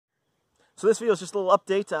So this video is just a little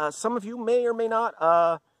update. Some of you may or may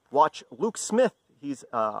not watch Luke Smith. He's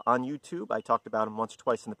on YouTube. I talked about him once or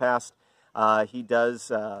twice in the past. He does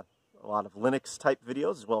a lot of Linux type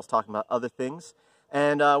videos as well as talking about other things.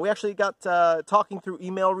 And we actually got talking through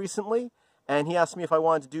email recently, and he asked me if I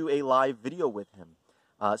wanted to do a live video with him.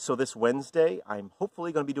 So this Wednesday, I'm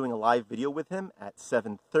hopefully going to be doing a live video with him at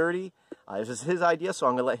 7:30. This is his idea, so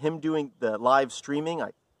I'm going to let him doing the live streaming. I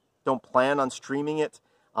don't plan on streaming it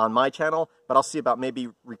on my channel, but I'll see about maybe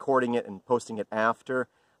recording it and posting it after,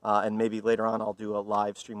 and maybe later on I'll do a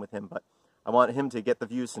live stream with him. But I want him to get the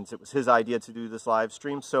views since it was his idea to do this live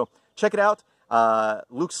stream. So check it out.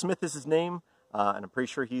 Luke Smith is his name, and I'm pretty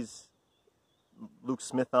sure he's Luke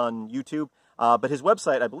Smith on YouTube. But his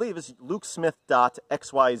website, I believe, is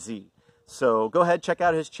lukesmith.xyz. So go ahead, check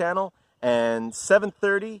out his channel, and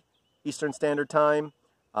 7:30 Eastern Standard Time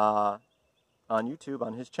on YouTube,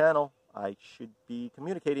 on his channel, I should be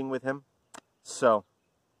communicating with him. So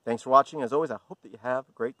thanks for watching. As always, I hope that you have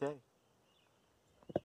a great day.